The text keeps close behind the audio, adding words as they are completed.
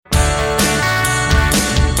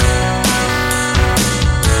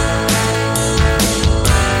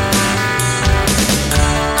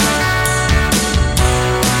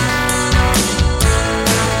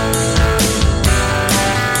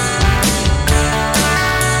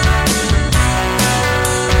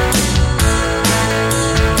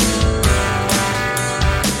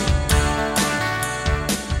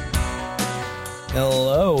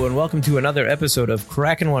welcome to another episode of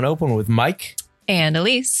Cracking One Open with Mike and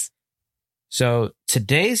Elise. So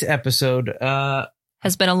today's episode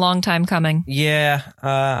has been a long time coming. Yeah,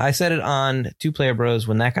 I said it on Two Player Bros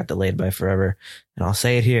when that got delayed by forever, and I'll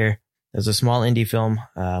say it here. There's a small indie film,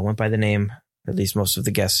 went by the name, or at least most of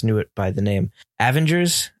the guests knew it by the name,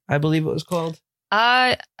 Avengers, I believe it was called.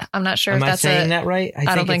 I'm not sure if that's saying that right?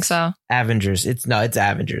 I don't think so. Avengers. It's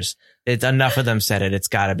Avengers. It's enough of them said it. It's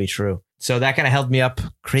got to be true. So that kind of held me up.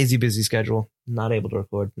 Crazy busy schedule. Not able to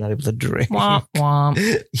record. Not able to drink. Womp,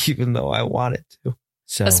 womp. Even though I wanted to.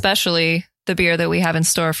 So especially the beer that we have in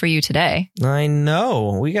store for you today. I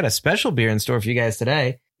know. We got a special beer in store for you guys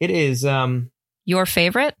today. It is your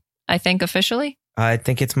favorite, I think, officially. I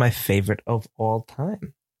think it's my favorite of all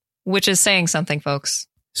time. Which is saying something, folks.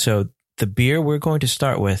 So the beer we're going to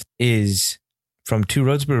start with is from Two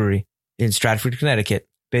Roads Brewery in Stratford, Connecticut.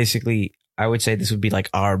 Basically, I would say this would be like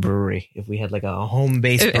our brewery if we had like a home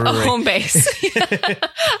base brewery. A home base.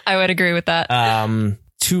 I would agree with that.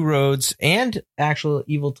 Two Roads and actual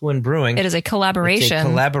Evil Twin Brewing. It is a collaboration. It's a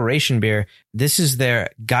collaboration beer. This is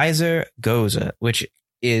their Geyser Gose, which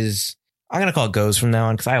is, I'm going to call it Gose from now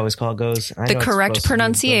on because I always call it Gose. The correct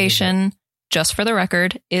pronunciation, just for the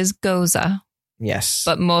record, is Gose. Yes.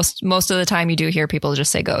 But most of the time you do hear people just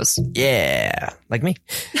say Gose. Yeah, like me.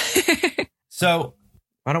 So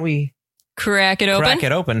why don't we crack it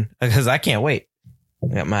open because I can't wait.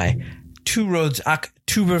 I got my Two Roads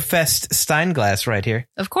Oktoberfest Steinglass right here.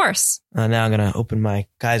 Of course. Now I'm going to open my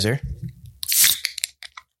Geyser.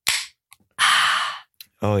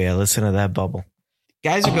 Oh yeah, listen to that bubble.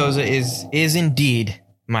 Geyser Gose is indeed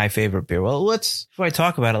my favorite beer. Well, before I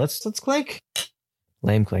talk about it, let's clink.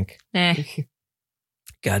 Lame clink.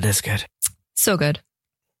 God, that's good. So good.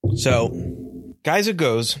 So, Geyser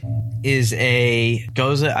Gose is a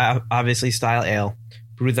Gose, obviously, style ale,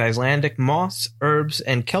 brewed with Icelandic moss, herbs,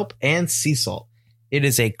 and kelp and sea salt. It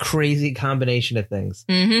is a crazy combination of things.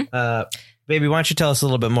 Mm-hmm. Baby, why don't you tell us a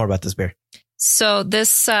little bit more about this beer? So,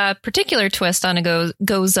 this particular twist on a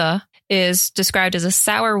Gose is described as a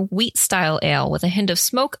sour wheat-style ale with a hint of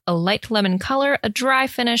smoke, a light lemon color, a dry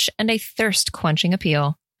finish, and a thirst-quenching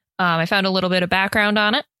appeal. I found a little bit of background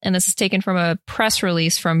on it, and this is taken from a press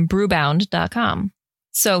release from brewbound.com.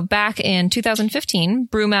 So back in 2015,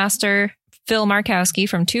 brewmaster Phil Markowski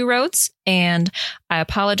from Two Roads, and I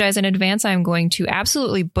apologize in advance, I'm going to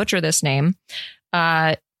absolutely butcher this name,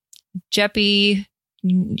 Jeppy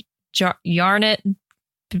Yarnett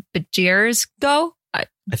Bjerregaard.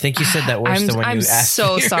 I think you said that worse than when you asked.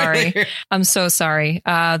 I'm so sorry. I'm so sorry.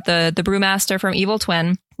 The brewmaster from Evil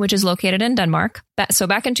Twin, which is located in Denmark. So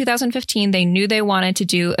back in 2015, they knew they wanted to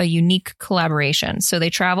do a unique collaboration. So they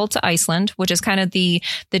traveled to Iceland, which is kind of the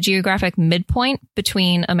geographic midpoint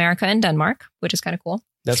between America and Denmark, which is kind of cool.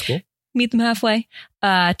 That's cool. Meet them halfway.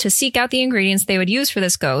 To seek out the ingredients they would use for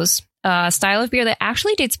this Gose. A style of beer that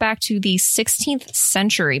actually dates back to the 16th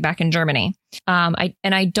century back in Germany.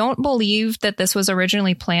 I don't believe that this was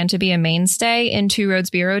originally planned to be a mainstay in Two Roads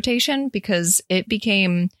beer rotation because it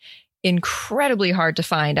became incredibly hard to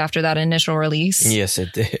find after that initial release. Yes,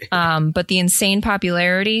 it did. But the insane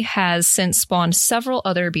popularity has since spawned several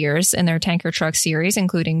other beers in their tanker truck series,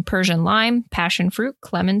 including Persian Lime, Passion Fruit,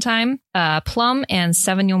 Clementine, Plum, and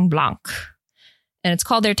Sauvignon Blanc. And it's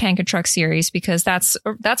called their Tanker Truck series because that's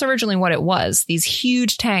originally what it was. These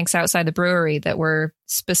huge tanks outside the brewery that were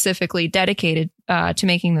specifically dedicated to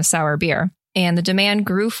making the sour beer. And the demand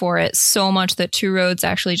grew for it so much that Two Roads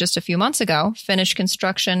actually just a few months ago finished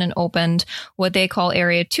construction and opened what they call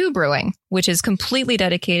Area 2 Brewing, which is completely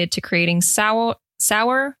dedicated to creating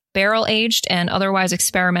sour, barrel-aged, and otherwise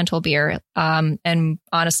experimental beer. And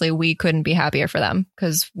honestly, we couldn't be happier for them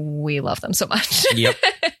because we love them so much. Yep.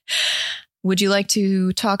 Would you like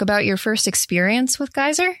to talk about your first experience with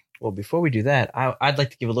Geyser? Well, before we do that, I'd like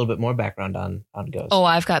to give a little bit more background on Gose. Oh,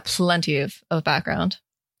 I've got plenty of background.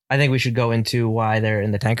 I think we should go into why they're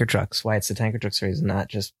in the tanker trucks, why it's the tanker truck series and not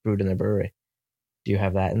just brewed in their brewery. Do you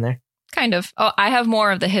have that in there? Kind of. Oh, I have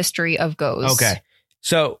more of the history of Gose. Okay.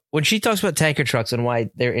 So when she talks about tanker trucks and why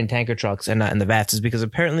they're in tanker trucks and not in the vats is because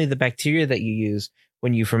apparently the bacteria that you use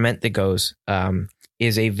when you ferment the Gose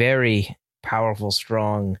is a very powerful,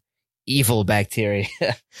 strong, evil bacteria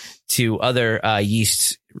to other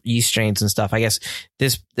yeast strains and stuff. I guess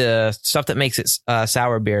the stuff that makes it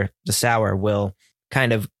sour beer, the sour, will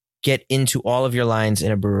kind of get into all of your lines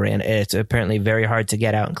in a brewery, and it's apparently very hard to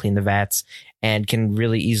get out and clean the vats and can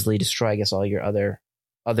really easily destroy, I guess, all your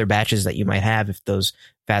other batches that you might have if those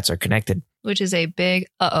vats are connected. Which is a big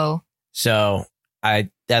uh-oh. So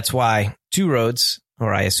that's why Two Roads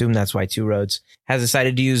or I assume that's why Two Roads has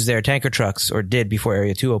decided to use their tanker trucks, or did before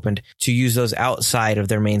Area 2 opened, to use those outside of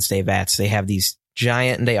their mainstay vats. They have these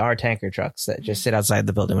giant, they are tanker trucks that just sit outside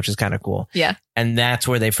the building, which is kind of cool. Yeah. And that's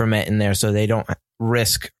where they ferment in there, so they don't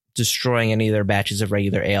risk destroying any of their batches of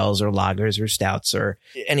regular ales or lagers or stouts or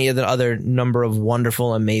any of the other number of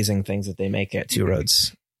wonderful, amazing things that they make at Two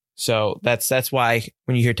Roads. So that's why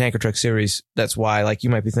when you hear tanker truck series, that's why, like, you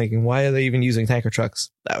might be thinking, why are they even using tanker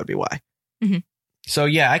trucks? That would be why. Mm-hmm. So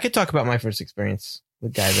yeah, I could talk about my first experience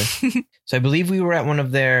with Geyser. So I believe we were at one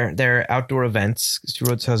of their outdoor events. Two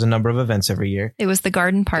Roads has a number of events every year. It was the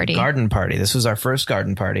garden party. Garden party. This was our first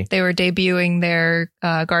garden party. They were debuting their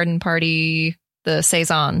garden party, the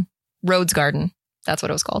Saison Rhodes Garden. That's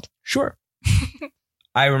what it was called. Sure.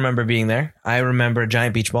 I remember being there. I remember a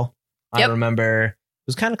giant beach ball. Yep. I remember it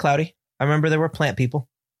was kind of cloudy. I remember there were plant people.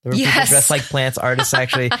 There were people Yes. dressed like plants, artists,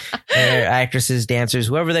 actually, actresses, dancers,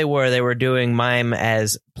 whoever they were doing mime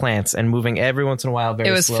as plants and moving every once in a while very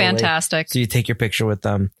It was slowly. fantastic. So you take your picture with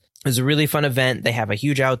them. It was a really fun event. They have a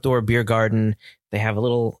huge outdoor beer garden. They have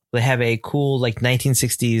a cool like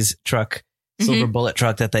 1960s truck, silver bullet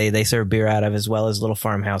truck that they serve beer out of, as well as a little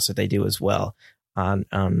farmhouse that they do as well on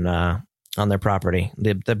their property.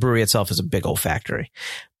 The brewery itself is a big old factory,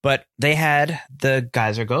 but they had the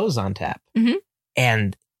Geyser Goes on tap,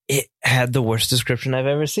 and it had the worst description I've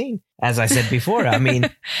ever seen. As I said before, I mean,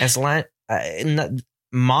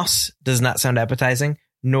 moss does not sound appetizing,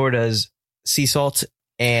 nor does sea salt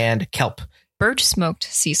and kelp. Birch smoked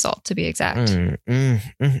sea salt, to be exact.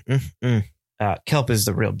 Kelp is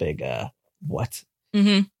the real big what?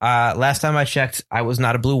 Mm-hmm. Last time I checked, I was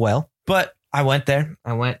not a blue whale, but I went there.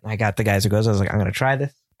 I got the Geyser Goes. I was like, I'm going to try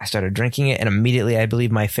this. I started drinking it, and immediately I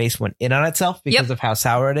believe my face went in on itself because of how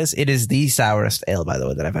sour it is. It is the sourest ale, by the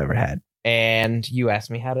way, that I've ever had. And you asked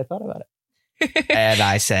me how I thought about it. And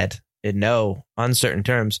I said, in no uncertain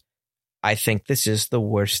terms, I think this is the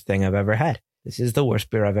worst thing I've ever had. This is the worst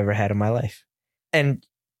beer I've ever had in my life. And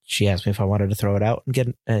she asked me if I wanted to throw it out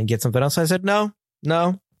and get something else. I said, no.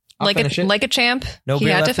 I'll finish it. Like a champ. No he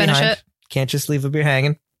beer had left to finish behind. it. Can't just leave a beer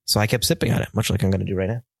hanging. So I kept sipping on it, much like I'm going to do right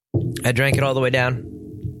now. I drank it all the way down.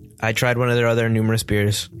 I tried one of their other numerous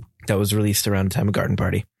beers that was released around the time of Garden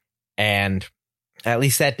Party. And at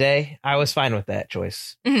least that day, I was fine with that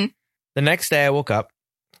choice. Mm-hmm. The next day I woke up,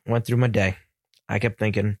 went through my day. I kept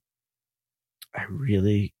thinking, I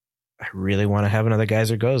really want to have another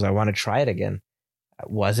Geyser Goes. I want to try it again.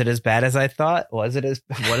 Was it as bad as I thought? What is it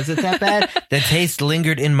that bad? The taste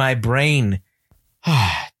lingered in my brain.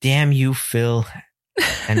 Damn you, Phil,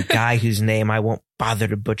 and guy whose name I won't bother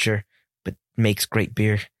to butcher, but makes great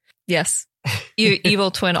beer. Yes.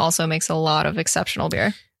 Evil Twin also makes a lot of exceptional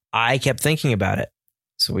beer. I kept thinking about it.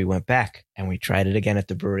 So we went back and we tried it again at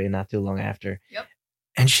the brewery not too long after. Yep.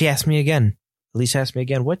 And she asked me again, Elise asked me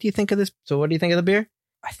again, what do you think of this? So what do you think of the beer?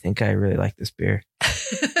 I think I really like this beer.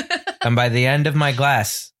 And by the end of my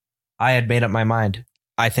glass, I had made up my mind.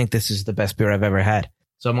 I think this is the best beer I've ever had.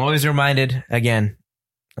 So I'm always reminded, again,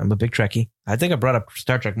 I'm a big Trekkie. I think I brought up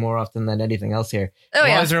Star Trek more often than anything else here. I'm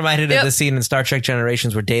always reminded of the scene in Star Trek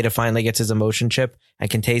Generations where Data finally gets his emotion chip and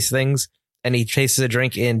can taste things. And he tastes a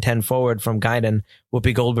drink in 10 Forward from Guinan,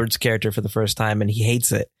 Whoopi Goldberg's character, for the first time, and he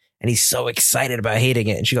hates it. And he's so excited about hating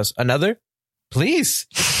it. And she goes, another? Please.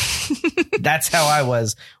 That's how I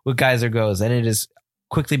was with Geyser Goes. And it has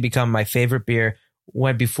quickly become my favorite beer.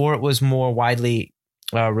 When before it was more widely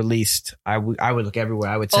released, I would look everywhere.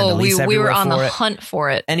 I would send Elise everywhere. We were on the it. hunt for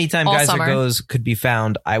it. Anytime Geyser Goes could be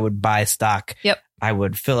found, I would buy stock. Yep. I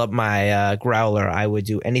would fill up my growler. I would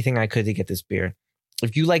do anything I could to get this beer.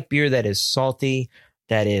 If you like beer that is salty,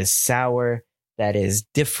 that is sour, that is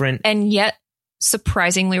different, and yet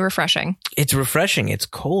surprisingly refreshing. It's refreshing. It's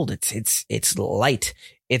cold. It's light.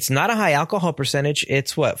 It's not a high alcohol percentage.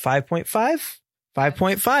 It's what, 5.5?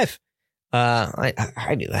 5.5.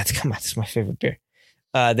 I knew that. Come on, this is my favorite beer.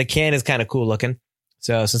 The can is kind of cool looking.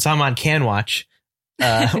 So since I'm on Can Watch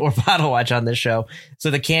or Bottle Watch on this show, so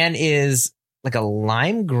the can is like a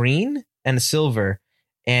lime green and silver.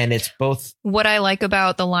 And it's both. What I like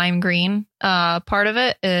about the lime green part of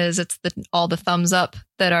it is it's all the thumbs up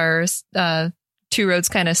that are Two Roads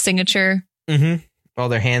kind of signature. Mm-hmm. All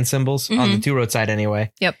their hand symbols on the Two Road side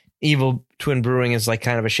anyway. Yep. Evil Twin Brewing is like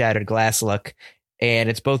kind of a shattered glass look. And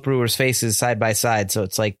it's both brewers' faces side by side. So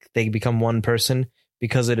it's like they become one person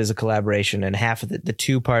because it is a collaboration. And half of the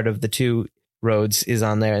two part of the Two Roads is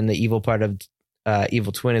on there. And the evil part of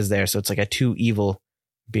Evil Twin is there. So it's like a two evil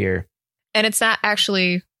beer. And it's not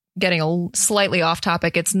actually getting slightly off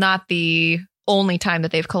topic. It's not the only time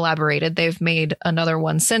that they've collaborated. They've made another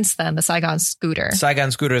one since then, the Saigon Scooter.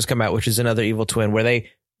 Saigon Scooter has come out, which is another Evil Twin where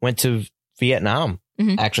they went to Vietnam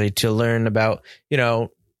actually, to learn about,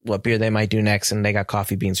 what beer they might do next. And they got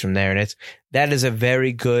coffee beans from there. And that is a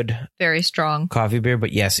very good, very strong coffee beer.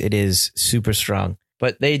 But yes, it is super strong.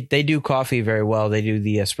 But they do coffee very well. They do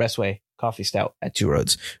the Espressway coffee stout at Two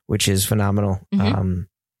Roads, which is phenomenal.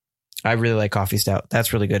 I really like coffee stout.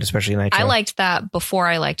 That's really good, especially nitro. I liked that before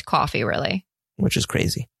I liked coffee, really. Which is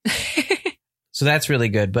crazy. So that's really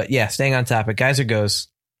good. But yeah, staying on topic, Geyser Goes,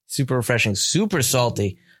 super refreshing, super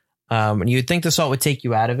salty. And you'd think the salt would take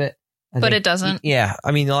you out of it. But it doesn't. Yeah.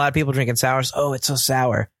 I mean, a lot of people drinking sours. Oh, it's so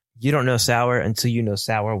sour. You don't know sour until you know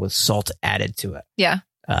sour with salt added to it. Yeah.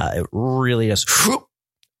 It really does.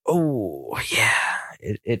 Oh, yeah.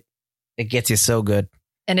 It gets you so good.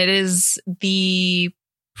 And it is the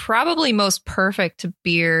probably most perfect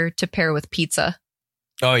beer to pair with pizza.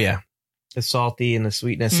 Oh, yeah. The salty and the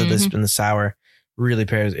sweetness of this and the sour really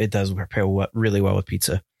pairs. It does pair really well with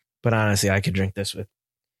pizza. But honestly, I could drink this with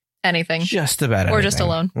anything. Just about anything. Or just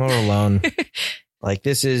alone. Or alone. Like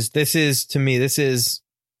this is to me, this is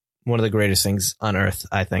one of the greatest things on earth,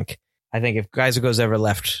 I think. I think if Geyser Goes ever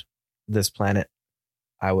left this planet,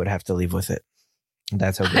 I would have to leave with it.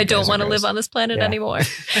 That's how good I don't want to goes. live on this planet anymore.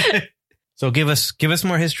 So give us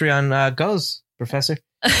more history on Goes, Professor.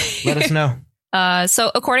 Let us know.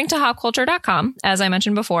 So according to hopculture.com, as I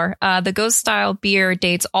mentioned before, the Goes style beer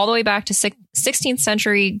dates all the way back to 16th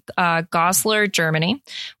century Goslar, Germany,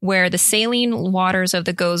 where the saline waters of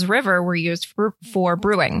the Goes River were used for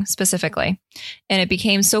brewing specifically. And it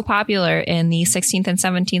became so popular in the 16th and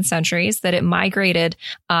 17th centuries that it migrated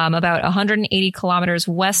about 180 kilometers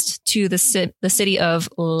west to the city of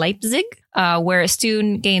Leipzig, where it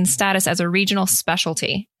soon gained status as a regional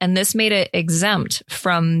specialty. And this made it exempt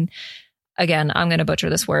from, again, I'm going to butcher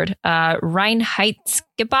this word,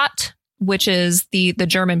 Reinheitsgebot, which is the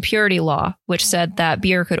German purity law, which said that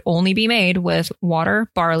beer could only be made with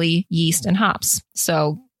water, barley, yeast, and hops.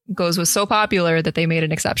 So Goes was so popular that they made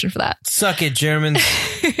an exception for that. Suck it, Germans.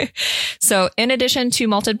 So in addition to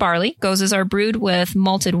malted barley, Goses are brewed with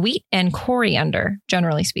malted wheat and coriander,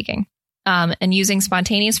 generally speaking. And using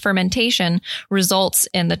spontaneous fermentation results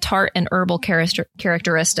in the tart and herbal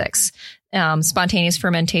characteristics. Spontaneous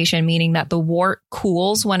fermentation, meaning that the wort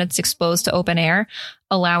cools when it's exposed to open air,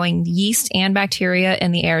 allowing yeast and bacteria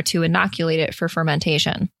in the air to inoculate it for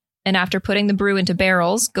fermentation. And after putting the brew into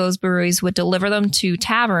barrels, Goes breweries would deliver them to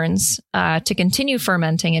taverns to continue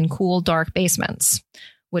fermenting in cool, dark basements,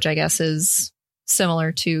 which I guess is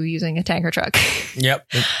similar to using a tanker truck. Yep.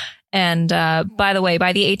 And by the way,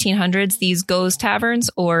 by the 1800s, these Goes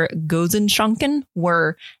taverns or Gosenschanken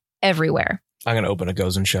were everywhere. I'm going to open a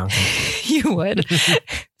Gosenschanken. You would.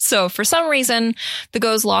 So for some reason, the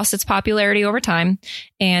Goes lost its popularity over time.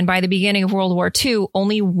 And by the beginning of World War II,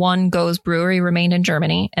 only one Goes brewery remained in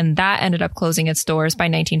Germany. And that ended up closing its doors by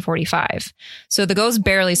 1945. So the Goes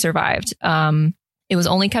barely survived. It was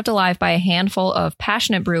only kept alive by a handful of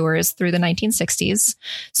passionate brewers through the 1960s.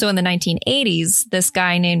 So in the 1980s, this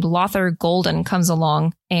guy named Lothar Golden comes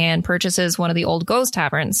along and purchases one of the old Goes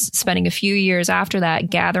taverns, spending a few years after that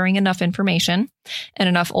gathering enough information and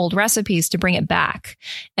enough old recipes to bring it back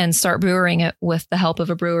and start brewing it with the help of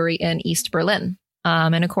a brewery in East Berlin.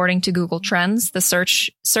 And according to Google Trends, the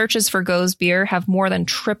searches for Goes beer have more than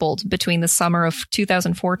tripled between the summer of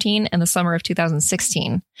 2014 and the summer of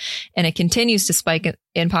 2016. And it continues to spike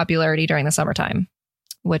in popularity during the summertime,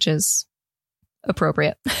 which is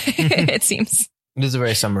appropriate, it seems. It is a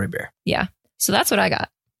very summery beer. Yeah. So that's what I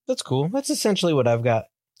got. That's cool. That's essentially what I've got.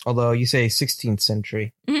 Although you say 16th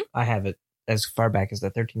century, I have it as far back as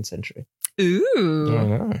the 13th century.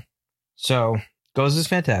 Ooh. So Goes is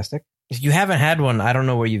fantastic. If you haven't had one, I don't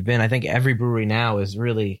know where you've been. I think every brewery now is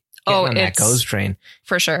really getting on that Goes train.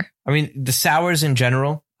 For sure. I mean, the sours in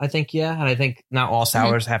general, I think, yeah. And I think not all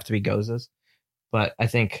sours have to be Goses. But I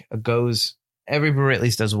think a Goes, every brewery at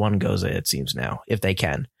least does one Gose, it seems now, if they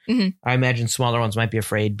can. I imagine smaller ones might be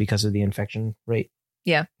afraid because of the infection rate.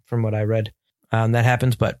 Yeah. From what I read. That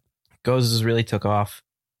happens, but Goses really took off.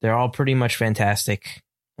 They're all pretty much fantastic.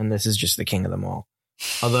 And this is just the king of them all.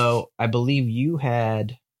 Although I believe you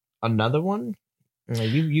had another one.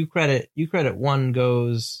 You credit one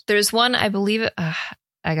Goes. There's one, I believe,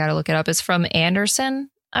 I gotta look it up. It's from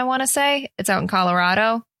Anderson, I want to say. It's out in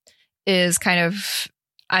Colorado. Is kind of,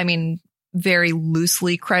 I mean, very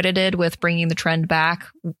loosely credited with bringing the trend back.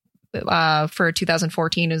 For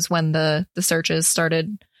 2014 is when the searches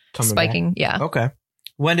started spiking. Back? Yeah. Okay.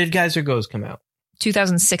 When did Geyser Goes come out?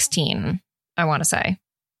 2016, I want to say.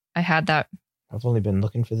 I had that. I've only been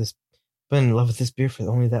looking for this. Been in love with this beer for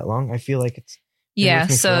only that long. I feel like it's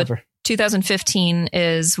so forever. 2015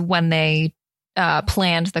 is when they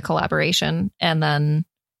planned the collaboration, and then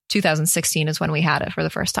 2016 is when we had it for the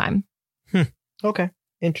first time. Okay.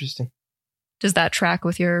 Interesting. Does that track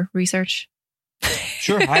with your research?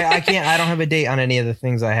 Sure. I can't. I don't have a date on any of the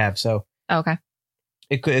things I have, so Okay.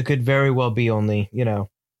 it could very well be only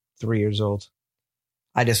 3 years old.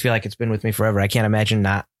 I just feel like it's been with me forever. I can't imagine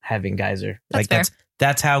not having Geyser. That's fair.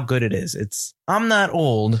 That's how good it is. I'm not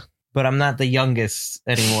old, but I'm not the youngest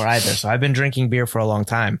anymore either. So I've been drinking beer for a long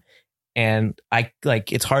time, and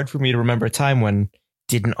it's hard for me to remember a time when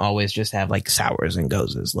didn't always just have like sours and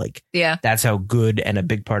gozes. Like, Yeah. that's how good and a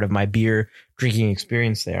big part of my beer drinking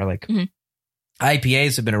experience they are. Like,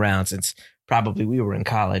 IPAs have been around since probably we were in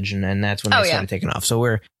college, and then that's when they started taking off. So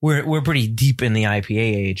we're pretty deep in the IPA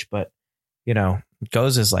age, but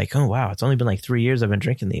Goes is like, oh wow, it's only been like 3 years I've been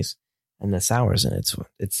drinking these and the sours, and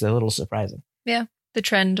it's a little surprising. Yeah. The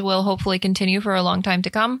trend will hopefully continue for a long time to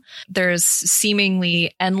come. There's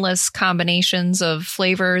seemingly endless combinations of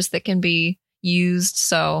flavors that can be used.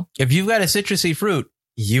 So If you've got a citrusy fruit,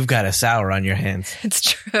 you've got a sour on your hands. it's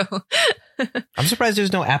true. I'm surprised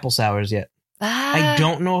there's no apple sours yet. I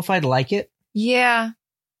don't know if I'd like it, Yeah.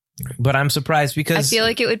 but I'm surprised because I feel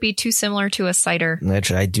like it would be too similar to a cider.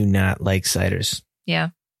 Literally, I do not like ciders. Yeah.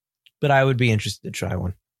 But I would be interested to try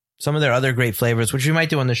one. Some of their other great flavors, which we might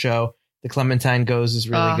do on the show. The Clementine Goes is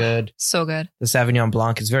really good. So good. The Sauvignon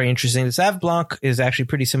Blanc is very interesting. The Sauv Blanc is actually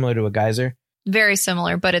pretty similar to a Geyser. Very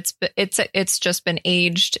similar, but it's just been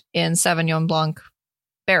aged in Sauvignon Blanc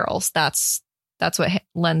barrels. That's what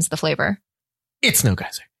lends the flavor. It's no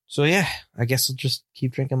Geyser. So yeah, I guess I'll just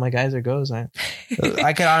keep drinking my Geyser Goes. I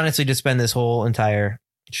could honestly just spend this whole entire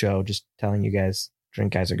show just telling you guys,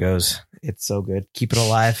 drink Geyser Goes. It's so good. Keep it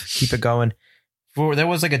alive. Keep it going. There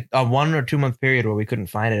was like a 1 or 2 month period where we couldn't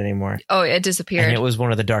find it anymore. Oh, it disappeared. And it was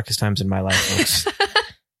one of the darkest times in my life, folks.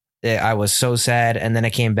 I was so sad. And then I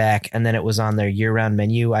came back, and then it was on their year-round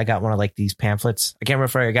menu. I got one of like these pamphlets. I can't remember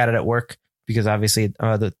if I got it at work, because obviously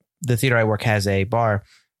the theater I work has a bar.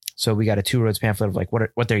 So we got a Two Roads pamphlet of like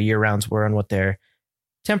what their year-rounds were and what their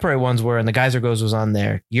temporary ones were. And the Geyser Goes was on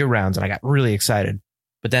their year-rounds, and I got really excited.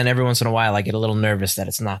 But then every once in a while, I get a little nervous that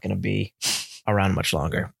it's not going to be around much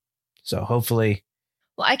longer. So hopefully.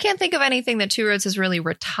 Well, I can't think of anything that Two Roads has really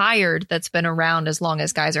retired that's been around as long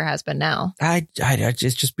as Geyser has been now.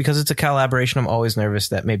 It's just because it's a collaboration. I'm always nervous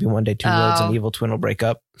that maybe one day Two Roads and Evil Twin will break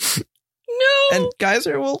up. No. And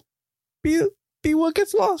Geyser will be what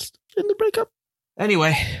gets lost in the breakup.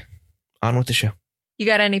 Anyway, on with the show. You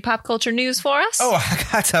got any pop culture news for us? Oh, I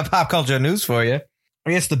got some pop culture news for you. I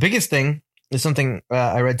guess the biggest thing is something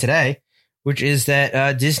I read today, which is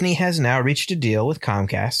that Disney has now reached a deal with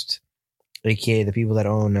Comcast, aka the people that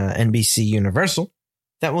own NBC Universal,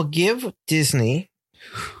 that will give Disney,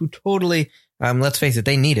 who totally, let's face it,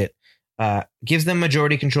 they need it, gives them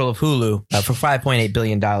majority control of Hulu for $5.8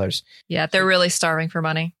 billion. Yeah, they're really starving for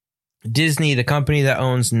money. Disney, the company that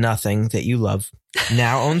owns nothing that you love,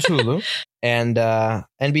 now owns Hulu. And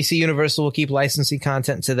NBC Universal will keep licensing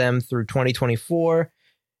content to them through 2024.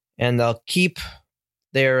 And they'll keep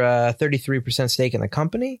their 33% stake in the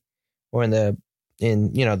company, or in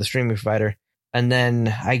the streaming provider. And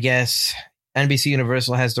then I guess NBC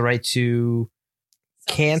Universal has the right to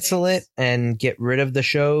cancel it and get rid of the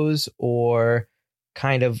shows, or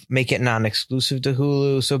kind of make it non-exclusive to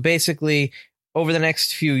Hulu. So basically, over the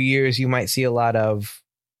next few years, you might see a lot of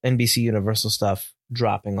NBC Universal stuff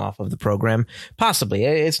dropping off of the program. Possibly.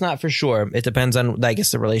 It's not for sure. It depends on, I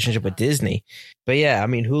guess, the relationship with Disney. But yeah, I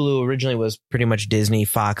mean, Hulu originally was pretty much Disney,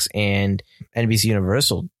 Fox, and NBC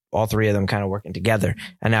Universal. All three of them kind of working together.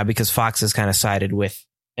 And now because Fox has kind of sided with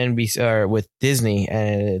NBC or with Disney,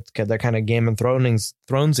 and they're kind of Game of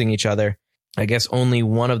Thronesing each other, I guess only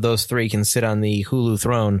one of those three can sit on the Hulu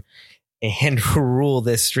throne and rule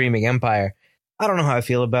this streaming empire. I don't know how I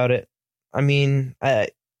feel about it. I mean, I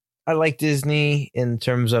like Disney in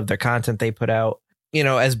terms of their content they put out. You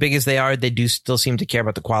know, as big as they are, they do still seem to care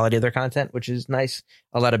about the quality of their content, which is nice.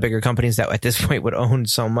 A lot of bigger companies that at this point would own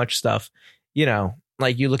so much stuff, you know,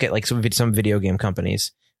 like you look at like some video game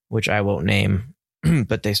companies, which I won't name,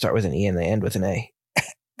 but they start with an E and they end with an A.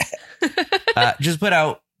 Just put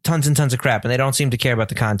out tons and tons of crap, and they don't seem to care about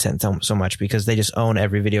the content so much because they just own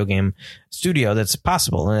every video game studio that's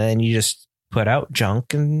possible. And you just put out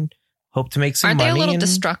junk and hope to make some money. Aren't they a little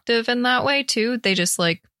destructive in that way too? They just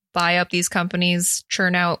like buy up these companies,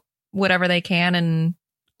 churn out whatever they can, and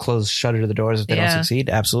shutter the doors if they don't succeed.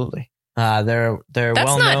 Absolutely. They're that's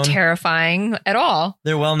well known. That's not terrifying at all.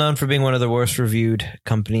 They're well known for being one of the worst reviewed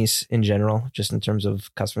companies in general, just in terms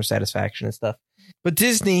of customer satisfaction and stuff. But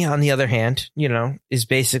Disney, on the other hand, you know, is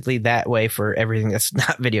basically that way for everything that's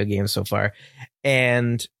not video games so far.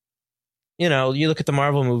 And you know, you look at the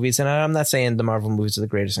Marvel movies, and I'm not saying the Marvel movies are the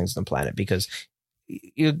greatest things on the planet, because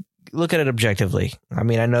you look at it objectively. I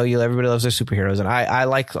mean, I know everybody loves their superheroes, and I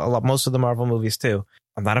like most of the Marvel movies too.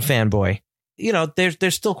 I'm not a fanboy. You know,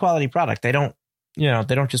 there's still quality product. They don't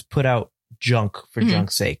just put out junk for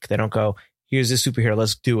junk's sake. They don't go, here's this superhero,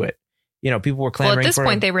 let's do it. You know, people were clamoring. Well, at this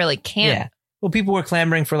point, they really can't. Yeah. Well, people were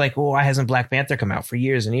clamoring for like, why hasn't Black Panther come out for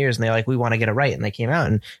years and years? And they're like, we want to get it right. And they came out,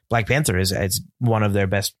 and Black Panther is one of their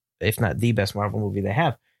best, if not the best Marvel movie they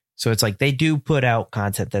have. So it's like they do put out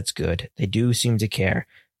content that's good. They do seem to care.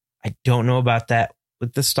 I don't know about that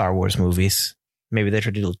with the Star Wars movies. Maybe they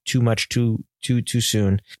tried to do too much too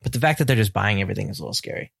soon. But the fact that they're just buying everything is a little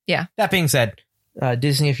scary. Yeah. That being said,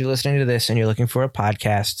 Disney, if you're listening to this and you're looking for a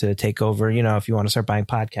podcast to take over, you know, if you want to start buying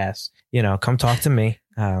podcasts, you know, come talk to me.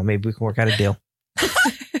 Maybe we can work out a deal.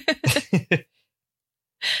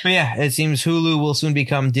 But yeah, it seems Hulu will soon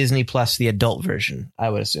become Disney Plus, the adult version, I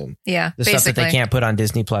would assume. Yeah, the stuff that they can't put on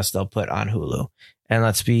Disney Plus, they'll put on Hulu. And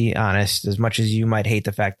let's be honest, as much as you might hate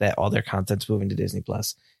the fact that all their content's moving to Disney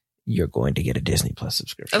Plus, you're going to get a Disney Plus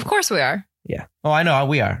subscription. Of course we are. Yeah. Oh, I know.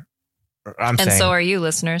 We are. And so are you,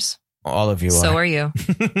 listeners. All of you are. So are you.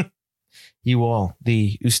 You all.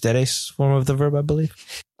 The ustedes form of the verb, I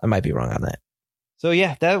believe. I might be wrong on that. So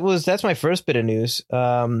yeah, that's my first bit of news.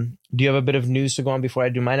 Do you have a bit of news to go on before I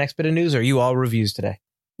do my next bit of news, or are you all reviews today?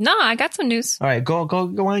 No, I got some news. All right, go.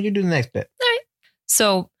 Why don't you do the next bit? All right.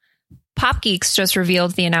 So Pop Geeks just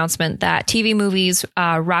revealed the announcement that TV movies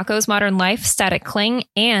Rocko's Modern Life, Static Cling,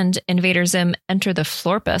 and Invader Zim Enter the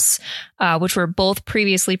Florpus, which were both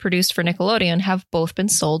previously produced for Nickelodeon, have both been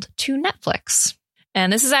sold to Netflix.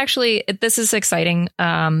 And this is exciting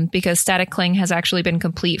because Static Cling has actually been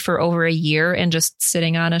complete for over a year and just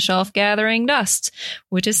sitting on a shelf gathering dust,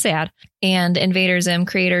 which is sad. And Invader Zim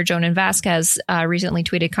creator Jonan Vasquez recently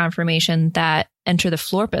tweeted confirmation that Enter the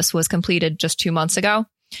Florpus was completed just 2 months ago.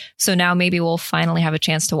 So now maybe we'll finally have a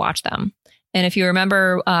chance to watch them. And if you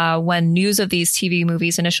remember when news of these TV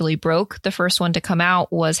movies initially broke, the first one to come out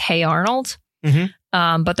was Hey Arnold. Mm-hmm.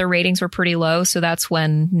 But the ratings were pretty low. So that's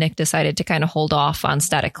when Nick decided to kind of hold off on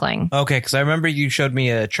Static Cling. Okay, because I remember you showed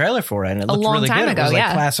me a trailer for it and it looked really good. It was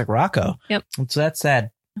like classic Rocko. Yep. So that's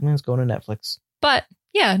sad. It's going to Netflix. But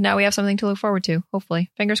yeah, now we have something to look forward to.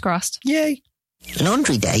 Hopefully. Fingers crossed. Yay.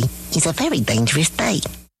 Laundry day is a very dangerous day.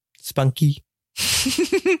 Spunky.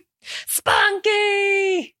 Spunky!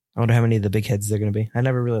 I wonder how many of the big heads they're going to be. I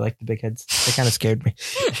never really liked the big heads. They kind of scared me.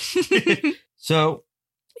 So,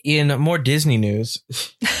 in more Disney news,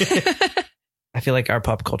 I feel like our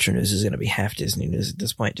pop culture news is going to be half Disney news at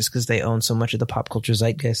this point, just because they own so much of the pop culture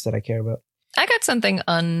zeitgeist that I care about. I got something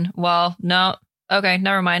no. Okay,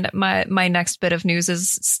 never mind. My next bit of news is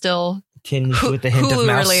still tinged with the hint Hulu of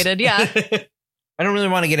mouse related. Yeah. I don't really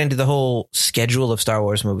want to get into the whole schedule of Star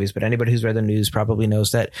Wars movies, but anybody who's read the news probably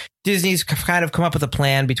knows that Disney's kind of come up with a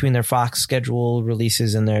plan between their Fox schedule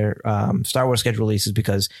releases and their Star Wars schedule releases,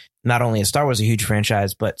 because not only is Star Wars a huge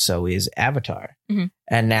franchise, but so is Avatar. Mm-hmm.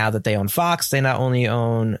 And now that they own Fox, they not only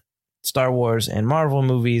own Star Wars and Marvel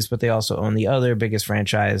movies, but they also own the other biggest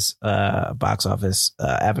franchise box office,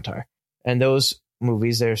 Avatar. And those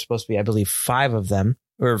movies, there's supposed to be, I believe, 5 of them,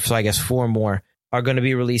 or so I guess 4 more, are going to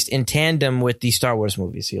be released in tandem with the Star Wars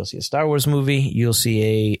movies. So you'll see a Star Wars movie, you'll see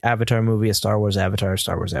a Avatar movie, a Star Wars Avatar,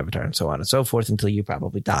 and so on and so forth until you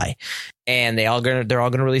probably die. And they're all going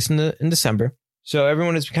to release in December. So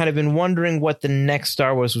everyone has kind of been wondering what the next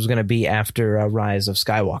Star Wars was going to be after Rise of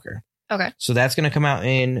Skywalker. Okay. So that's going to come out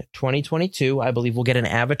in 2022. I believe we'll get an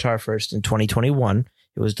Avatar first in 2021.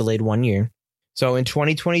 It was delayed 1 year. So in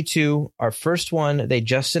 2022, our first one they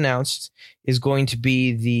just announced is going to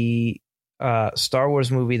be the Star Wars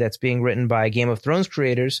movie that's being written by Game of Thrones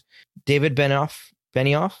creators, David Benioff,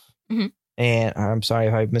 mm-hmm. and I'm sorry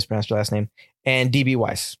if I mispronounced your last name, and D.B.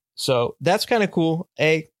 Weiss. So that's kind of cool.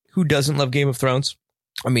 Who doesn't love Game of Thrones?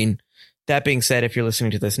 I mean, that being said, if you're listening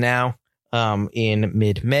to this now, in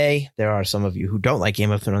mid-May, there are some of you who don't like Game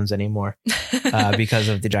of Thrones anymore because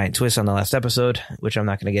of the giant twist on the last episode, which I'm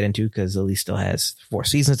not going to get into because Elise still has 4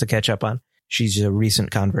 seasons to catch up on. She's a recent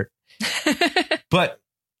convert. But,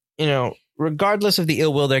 you know, regardless of the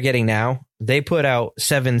ill will they're getting now, they put out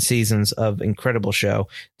 7 seasons of incredible show.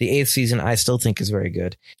 The 8th season I still think is very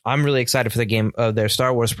good. I'm really excited for their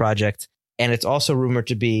Star Wars project. And it's also rumored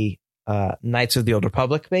to be Knights of the Old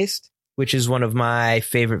Republic based, which is one of my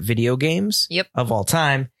favorite video games of all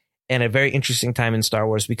time. And a very interesting time in Star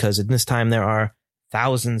Wars because in this time there are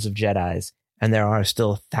thousands of Jedis and there are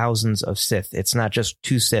still thousands of Sith. It's not just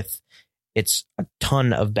 2 Sith. It's a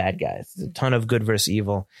ton of bad guys, a ton of good versus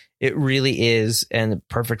evil. It really is, and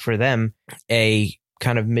perfect for them, a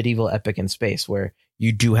kind of medieval epic in space where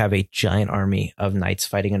you do have a giant army of knights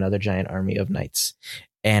fighting another giant army of knights,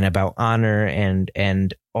 and about honor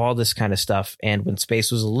and all this kind of stuff. And when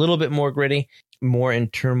space was a little bit more gritty, more in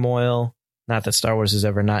turmoil, not that Star Wars is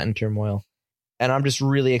ever not in turmoil. And I'm just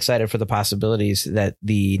really excited for the possibilities that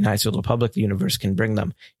the Knights of the Republic universe can bring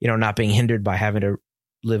them, not being hindered by having to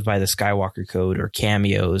live by the Skywalker code or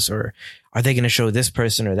cameos, or are they going to show this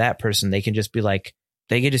person or that person? They can just be like,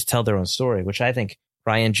 they can just tell their own story, which I think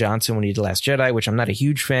Rian Johnson, when he did Last Jedi, which I'm not a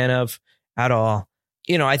huge fan of at all,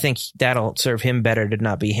 I think that'll serve him better to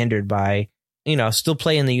not be hindered by, still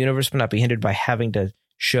play in the universe, but not be hindered by having to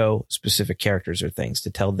show specific characters or things to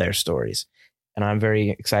tell their stories. And I'm very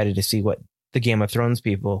excited to see what the Game of Thrones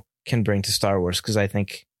people can bring to Star Wars, because I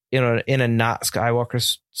think in a not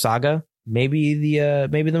Skywalker saga, maybe the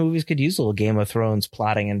movies could use a little Game of Thrones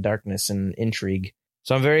plotting and darkness and intrigue.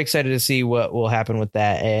 So I'm very excited to see what will happen with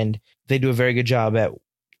that, and they do a very good job at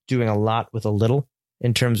doing a lot with a little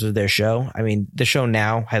in terms of their show. I mean, the show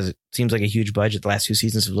now seems like a huge budget. The last 2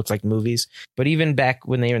 seasons have looked like movies, but even back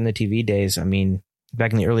when they were in the TV days, I mean,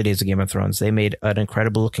 back in the early days of Game of Thrones, they made an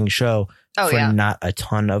incredible looking show for not a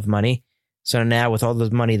ton of money. So now with all the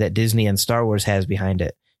money that Disney and Star Wars has behind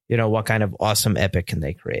it, what kind of awesome epic can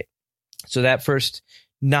they create? So that first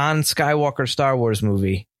non-Skywalker Star Wars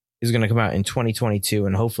movie is going to come out in 2022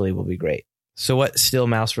 and hopefully will be great. So what Still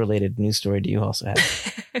Mouse related news story do you also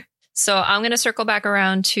have? So I'm going to circle back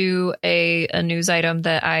around to a news item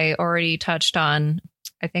that I already touched on.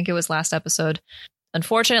 I think it was last episode.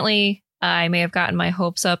 Unfortunately, I may have gotten my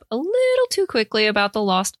hopes up a little too quickly about the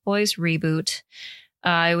Lost Boys reboot.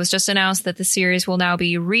 It was just announced that the series will now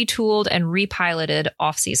be retooled and repiloted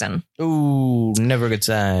off-season. Ooh, never a good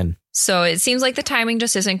sign. So it seems like the timing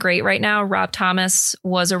just isn't great right now. Rob Thomas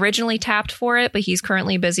was originally tapped for it, but he's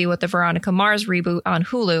currently busy with the Veronica Mars reboot on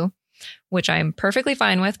Hulu, which I'm perfectly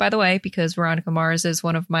fine with, by the way, because Veronica Mars is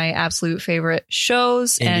one of my absolute favorite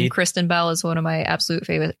shows. Indeed. And Kristen Bell is one of my absolute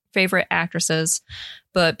favorite actresses.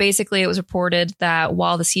 But basically, it was reported that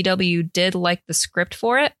while the CW did like the script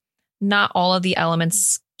for it, not all of the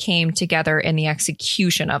elements came together in the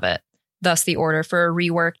execution of it. Thus, the order for a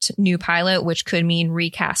reworked new pilot, which could mean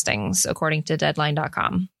recastings, according to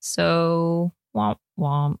Deadline.com. So, womp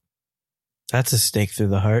womp. That's a stake through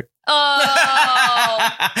the heart. Oh!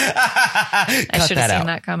 I should have seen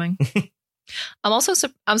that coming.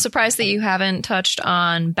 I'm surprised that you haven't touched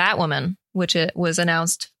on Batwoman, which it was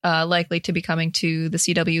announced likely to be coming to the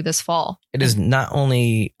CW this fall. It is not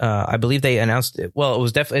only, I believe they announced it. Well,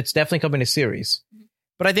 it's definitely coming to series.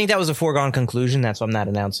 But I think that was a foregone conclusion. That's why I'm not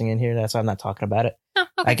announcing it here. That's why I'm not talking about it. Oh,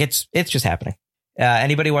 okay. Like it's just happening.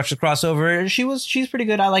 Anybody watch the crossover? She's pretty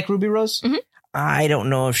good. I like Ruby Rose. Mm-hmm. I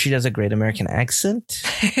don't know if she does a great American accent.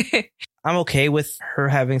 I'm okay with her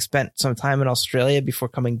having spent some time in Australia before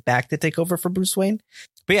coming back to take over for Bruce Wayne.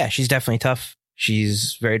 But yeah, she's definitely tough.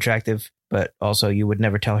 She's very attractive, but also you would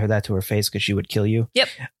never tell her that to her face because she would kill you. Yep.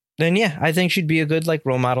 Then yeah, I think she'd be a good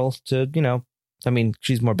role model to, I mean,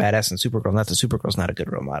 she's more badass than Supergirl. Not that Supergirl's not a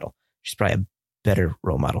good role model. She's probably a better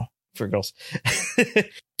role model for girls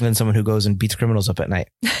than someone who goes and beats criminals up at night.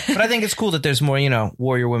 But I think it's cool that there's more,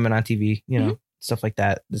 warrior women on TV, stuff like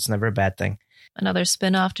that. It's never a bad thing. Another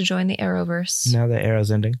spin-off to join the Arrowverse. Now that Arrow's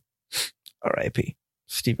ending. R.I.P.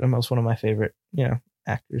 Stephen Amell's one of my favorite,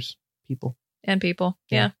 actors, people. And people.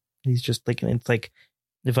 Yeah. He's just it's like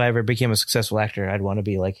if I ever became a successful actor, I'd want to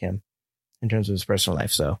be like him in terms of his personal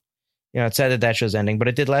life. So, it's sad that show's ending, but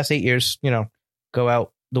it did last 8 years. Go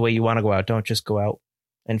out the way you want to go out. Don't just go out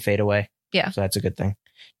and fade away. Yeah. So that's a good thing.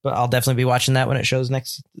 But I'll definitely be watching that when it shows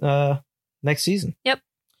next season. Yep.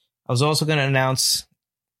 I was also going to announce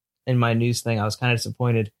in my news thing, I was kind of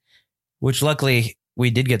disappointed, which luckily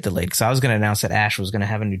we did get delayed because I was going to announce that Ash was going to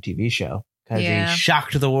have a new TV show. Because he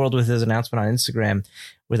shocked the world with his announcement on Instagram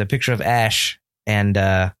with a picture of Ash and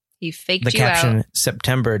he faked the you caption out.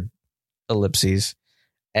 September ellipses.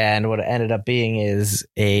 And what it ended up being is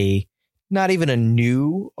not even a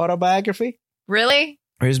new autobiography. Really?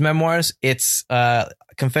 Or his memoirs. It's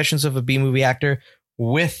Confessions of a B-movie actor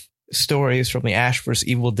with stories from the Ash vs.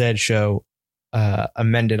 Evil Dead show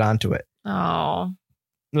amended onto it. Oh.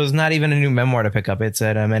 It was not even a new memoir to pick up. It's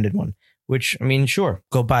an amended one, which, I mean, sure,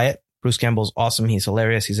 go buy it. Bruce Campbell's awesome. He's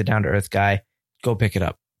hilarious. He's a down-to-earth guy. Go pick it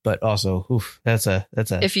up. But also, it's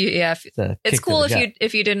cool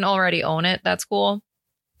if you didn't already own it. That's cool.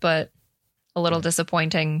 But a little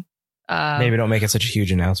disappointing. Maybe don't make it such a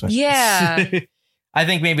huge announcement. Yeah. I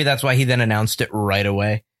think maybe that's why he then announced it right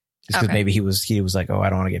away. Just because maybe he was like, oh, I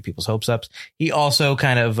don't want to get people's hopes up. He also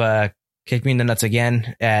kind of kicked me in the nuts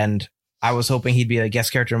again and I was hoping he'd be a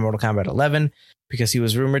guest character in Mortal Kombat 11 because he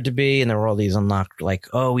was rumored to be, and there were all these unlocked, like,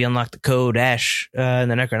 oh, we unlocked the code Ash in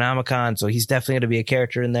the Necronomicon, so he's definitely going to be a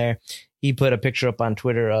character in there. He put a picture up on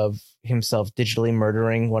Twitter of himself digitally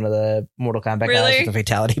murdering one of the Mortal Kombat guys with a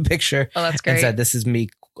fatality picture. Oh, that's great. And said, this is me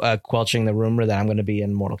quelching the rumor that I'm going to be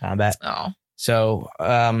in Mortal Kombat. Oh. So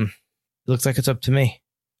it looks like it's up to me.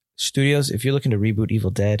 Studios, if you're looking to reboot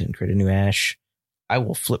Evil Dead and create a new Ash, I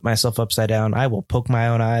will flip myself upside down. I will poke my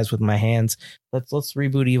own eyes with my hands. Let's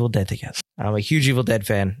reboot Evil Dead together. I'm a huge Evil Dead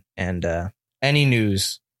fan, and any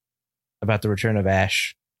news about the return of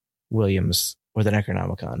Ash Williams or the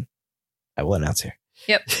Necronomicon, I will announce here.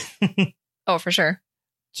 Yep. Oh, for sure.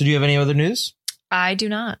 So do you have any other news? I do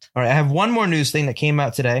not. All right, I have one more news thing that came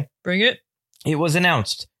out today. Bring it. It was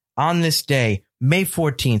announced on this day, May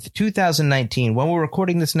 14th, 2019, when we're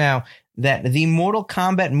recording this now, that the Mortal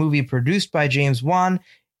Kombat movie produced by James Wan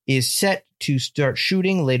is set to start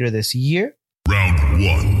shooting later this year. Round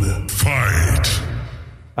one, fight.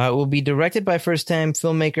 It will be directed by first-time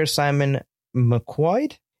filmmaker Simon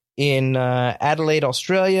McQuoid in Adelaide,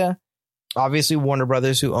 Australia. Obviously, Warner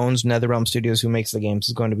Brothers, who owns NetherRealm Studios, who makes the games,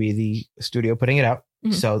 is going to be the studio putting it out.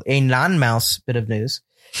 Mm-hmm. So a non-mouse bit of news.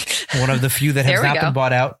 One of the few that has not been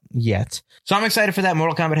bought out yet. So I'm excited for that.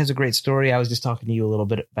 Mortal Kombat has a great story. I was just talking to you a little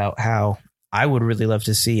bit about how I would really love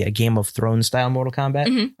to see a Game of Thrones style Mortal Kombat.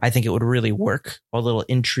 Mm-hmm. I think it would really work. All the little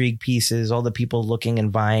intrigue pieces, all the people looking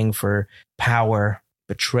and vying for power,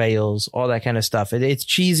 betrayals, all that kind of stuff. It's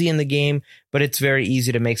cheesy in the game, but it's very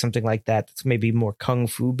easy to make something like that that's maybe more kung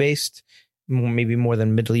fu based, maybe more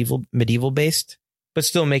than medieval based, but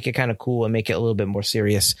still make it kind of cool and make it a little bit more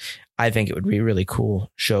serious. I think it would be a really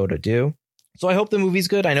cool show to do. So I hope the movie's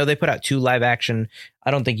good. I know they put out 2 live action. I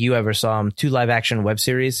don't think you ever saw them. 2 live action web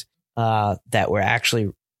series that were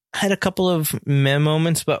actually had a couple of meh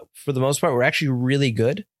moments, but for the most part were actually really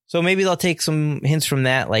good. So maybe they'll take some hints from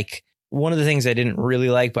that. Like one of the things I didn't really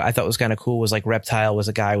like, but I thought was kind of cool was like Reptile was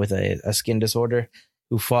a guy with a skin disorder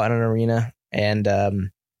who fought in an arena.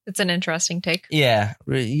 And it's an interesting take. Yeah.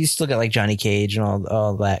 You still got like Johnny Cage and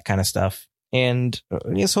all that kind of stuff. And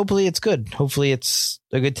yes, hopefully it's good. Hopefully it's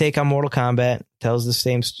a good take on Mortal Kombat. Tells the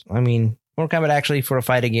same. Mortal Kombat actually for a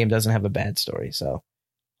fighting game doesn't have a bad story. So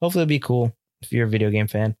hopefully it'll be cool. If you're a video game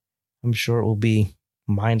fan, I'm sure it will be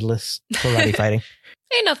mindless karate fighting.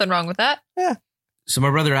 Ain't nothing wrong with that. Yeah. So my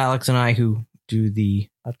brother Alex and I, who do the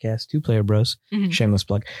podcast 2 Player Bros, shameless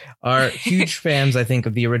plug, are huge fans, I think,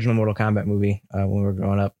 of the original Mortal Kombat movie when we were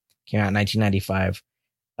growing up. Came out in 1995.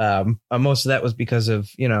 Most of that was because of,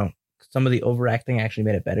 some of the overacting actually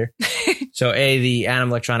made it better. So the Adam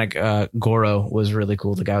Electronic Goro was really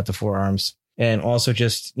cool. The guy with the 4 arms. And also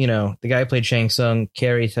just, the guy who played Shang Tsung,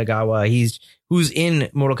 Kerry Tagawa, who's in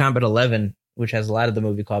Mortal Kombat 11, which has a lot of the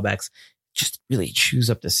movie callbacks, just really chews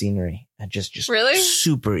up the scenery and just really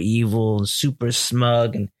super evil and super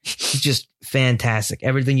smug and just fantastic.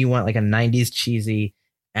 Everything you want like a 90s cheesy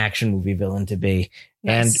action movie villain to be.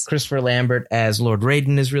 Nice. And Christopher Lambert as Lord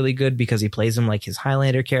Raiden is really good because he plays him like his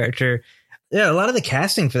Highlander character. Yeah, a lot of the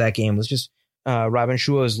casting for that game was just Robin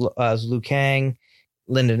Shua as Liu Kang,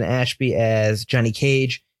 Lyndon Ashby as Johnny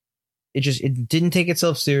Cage. It didn't take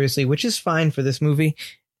itself seriously, which is fine for this movie.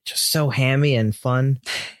 Just so hammy and fun.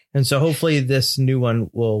 And so hopefully this new one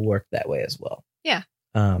will work that way as well. Yeah.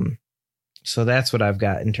 So that's what I've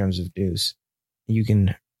got in terms of news. You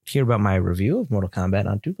can hear about my review of Mortal Kombat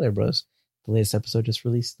on 2 Player Bros. The latest episode just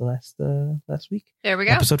released the last week. There we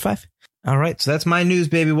go. Episode 5. All right. So that's my news,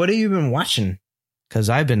 baby. What have you been watching? Because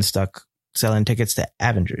I've been stuck selling tickets to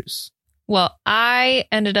Avengers. Well, I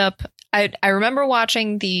ended up, I remember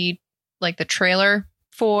watching the trailer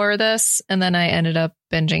for this, and then I ended up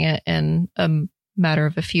binging it in a matter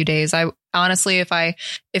of a few days. I honestly, if I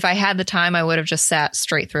had the time, I would have just sat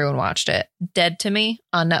straight through and watched it. Dead to Me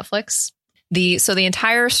on Netflix. The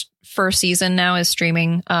entire first season now is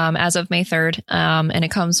streaming as of May 3rd. And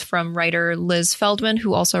it comes from writer Liz Feldman,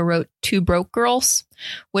 who also wrote 2 Broke Girls,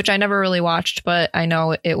 which I never really watched, but I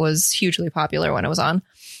know it was hugely popular when it was on.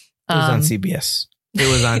 It was on CBS. It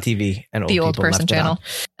was on TV and the old person channel.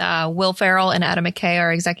 Will Ferrell and Adam McKay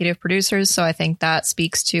are executive producers, so I think that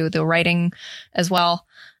speaks to the writing as well.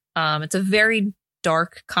 It's a very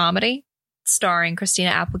dark comedy starring Christina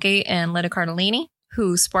Applegate and Linda Cardellini,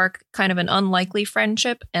 who spark kind of an unlikely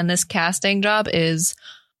friendship, and this casting job is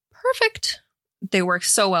perfect. They work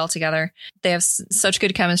so well together. They have such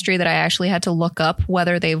good chemistry that I actually had to look up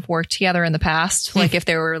whether they've worked together in the past, like if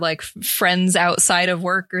they were like friends outside of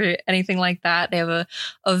work or anything like that. They have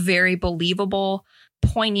a very believable,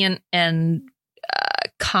 poignant, and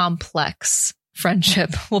complex friendship.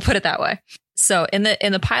 We'll put it that way. So in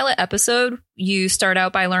the pilot episode, you start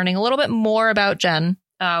out by learning a little bit more about Jen,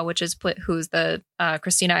 which is who's the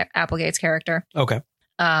Christina Applegate's character. Okay.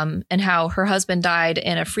 And how her husband died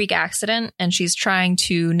in a freak accident, and she's trying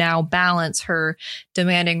to now balance her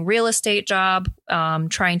demanding real estate job,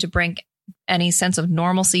 trying to bring any sense of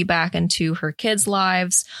normalcy back into her kids'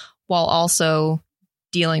 lives, while also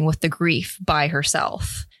dealing with the grief by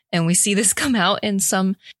herself. And we see this come out in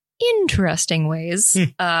some interesting ways.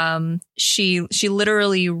 She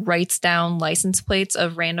literally writes down license plates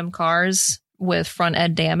of random cars with front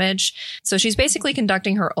end damage. So she's basically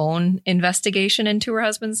conducting her own investigation into her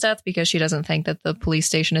husband's death because she doesn't think that the police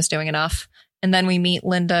station is doing enough. And then we meet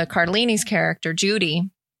Linda Cardellini's character,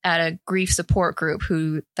 Judy, at a grief support group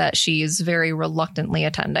that she is very reluctantly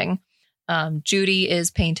attending. Judy is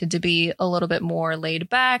painted to be a little bit more laid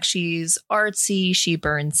back. She's artsy. She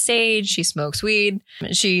burns sage. She smokes weed.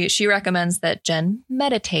 She recommends that Jen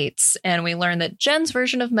meditates. And we learn that Jen's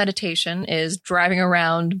version of meditation is driving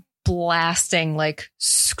around blasting like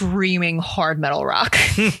screaming hard metal rock.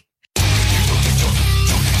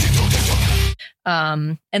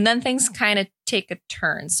 And then things kind of take a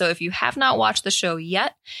turn. So if you have not watched the show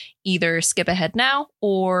yet, either skip ahead now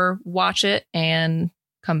or watch it and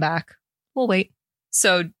come back. We'll wait.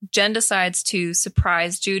 So Jen decides to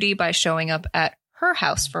surprise Judy by showing up at her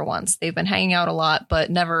house for once. They've been hanging out a lot, but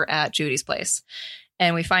never at Judy's place.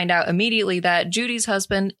 And we find out immediately that Judy's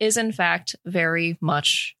husband is in fact very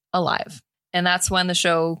much alive. And that's when the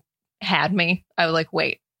show had me. I was like,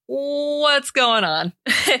 wait, what's going on?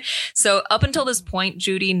 So up until this point,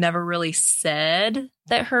 Judy never really said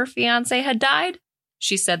that her fiance had died.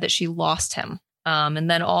 She said that she lost him. And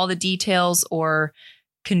then all the details or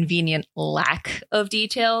convenient lack of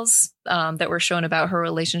details that were shown about her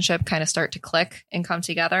relationship kind of start to click and come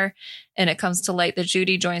together. And it comes to light that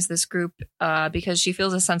Judy joins this group because she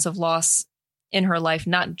feels a sense of loss in her life,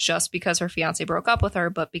 not just because her fiance broke up with her,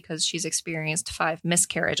 but because she's experienced 5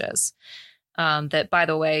 miscarriages. That, by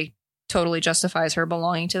the way, totally justifies her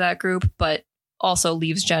belonging to that group, but also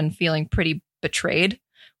leaves Jen feeling pretty betrayed,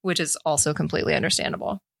 which is also completely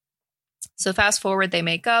understandable. So fast forward, they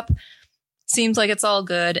make up. Seems like it's all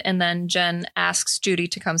good. And then Jen asks Judy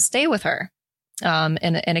to come stay with her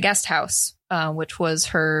in a guest house, which was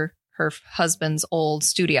her husband's old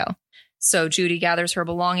studio. So Judy gathers her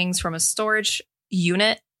belongings from a storage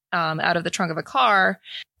unit out of the trunk of a car,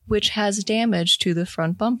 which has damage to the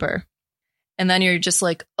front bumper. And then you're just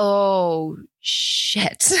like, oh,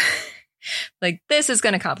 shit. Like, this is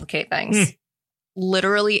going to complicate things.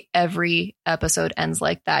 Literally every episode ends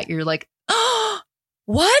like that. You're like, oh,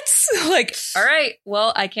 what? Like, all right,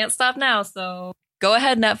 well, I can't stop now. So go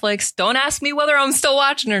ahead, Netflix. Don't ask me whether I'm still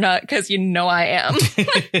watching or not, because you know I am.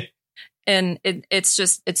 And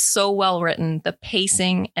it's so well written. The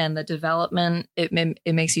pacing and the development, it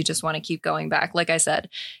makes you just want to keep going back. Like I said,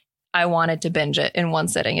 I wanted to binge it in one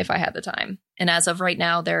sitting if I had the time. And as of right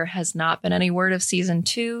now, there has not been any word of season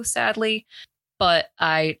 2, sadly, but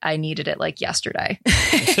I needed it like yesterday.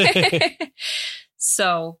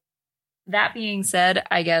 So that being said,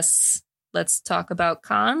 I guess let's talk about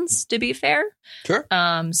cons, to be fair. Sure.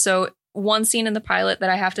 So one scene in the pilot that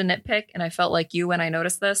I have to nitpick, and I felt like you when I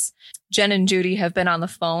noticed this, Jen and Judy have been on the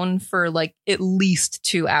phone for like at least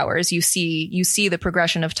 2 hours. You see the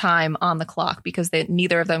progression of time on the clock because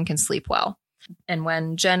neither of them can sleep well. And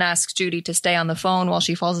when Jen asks Judy to stay on the phone while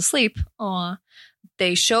she falls asleep,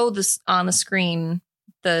 they show this on the screen,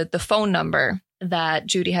 the phone number that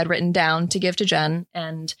Judy had written down to give to Jen,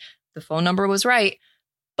 and the phone number was right.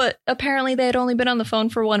 But apparently they had only been on the phone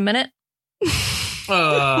for 1 minute.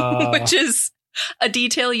 Which is a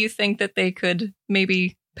detail you think that they could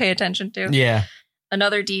maybe pay attention to. Yeah.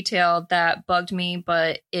 Another detail that bugged me,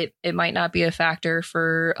 but it might not be a factor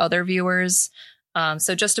for other viewers.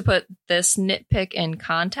 So just to put this nitpick in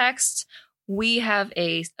context, we have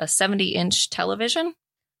a 70-inch television.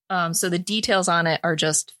 So the details on it are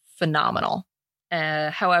just phenomenal.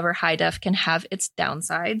 However, high def can have its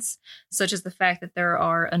downsides, such as the fact that there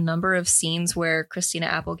are a number of scenes where Christina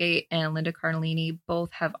Applegate and Linda Cardellini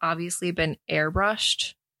both have obviously been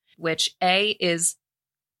airbrushed, which is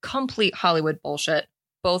complete Hollywood bullshit.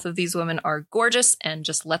 Both of these women are gorgeous and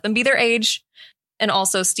just let them be their age. And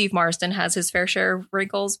also Steve Marsden has his fair share of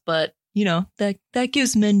wrinkles, but you know, that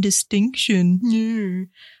gives men distinction. Yeah.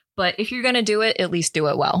 But if you're going to do it, at least do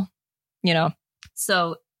it well, you know?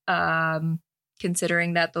 So,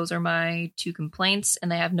 considering that those are my 2 complaints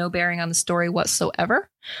and they have no bearing on the story whatsoever,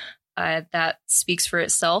 that speaks for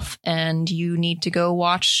itself, and you need to go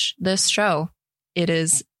watch this show. It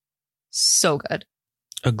is so good.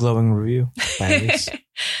 A glowing review. That's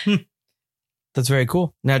very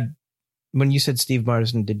cool. Now, When you said Steve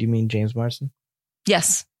Marsden, did you mean James Marsden?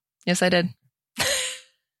 Yes. Yes, I did.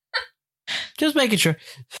 Just making sure.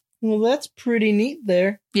 Well, that's pretty neat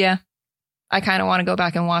there. Yeah. I kind of want to go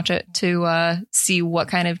back and watch it to see what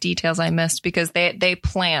kind of details I missed, because they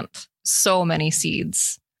plant so many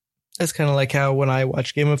seeds. That's kind of like how when I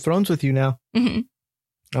watch Game of Thrones with you now, Mm-hmm.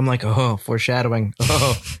 I'm like, oh, foreshadowing.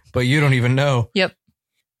 Oh, but you don't even know. Yep.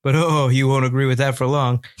 But oh, you won't agree with that for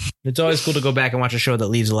long. It's always cool to go back and watch a show that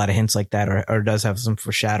leaves a lot of hints like that, or does have some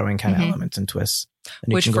foreshadowing kind of elements and twists.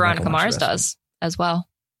 And you Which can go back Veronica and watch Mars the rest of does as well.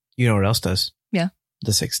 it. You know what else does? Yeah.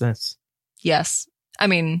 The Sixth Sense. Yes. I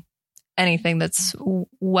mean, anything that's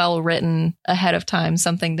well written ahead of time,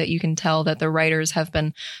 something that you can tell that the writers have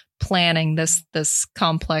been planning this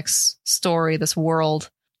complex story, this world.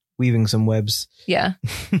 Weaving some webs. Yeah.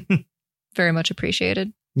 Very much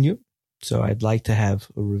appreciated. Yep. So I'd like to have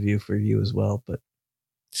a review for you as well, but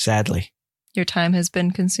sadly, Your time has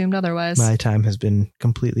been consumed otherwise. my time has been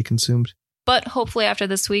completely consumed. But hopefully after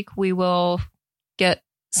this week, we will get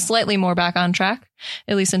slightly more back on track,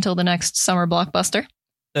 at least until the next summer blockbuster.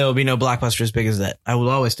 There will be no blockbuster as big as that. I will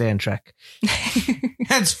always stay on track.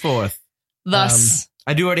 Henceforth. Thus,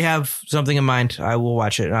 I do already have something in mind. I will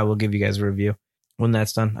watch it and I will give you guys a review when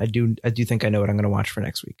that's done. I do think I know what I'm going to watch for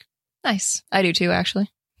next week. nice. I do too, actually.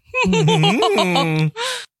 Mhm.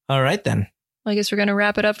 All right, then. Well, I guess we're going to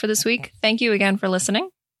wrap it up for this week. Thank you again for listening.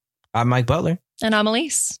 I'm Mike Butler. And I'm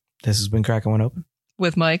Elise. This has been Cracking One Open.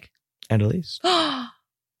 With Mike. And Elise.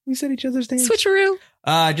 We said each other's names. Switcheroo.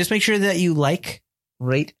 Just make sure that you like,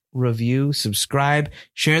 rate, review, subscribe,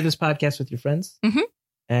 share this podcast with your friends. Mhm.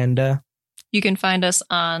 And You can find us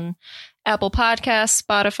on Apple Podcasts,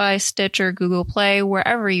 Spotify, Stitcher, Google Play,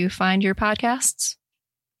 wherever you find your podcasts.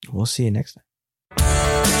 we'll see you next time.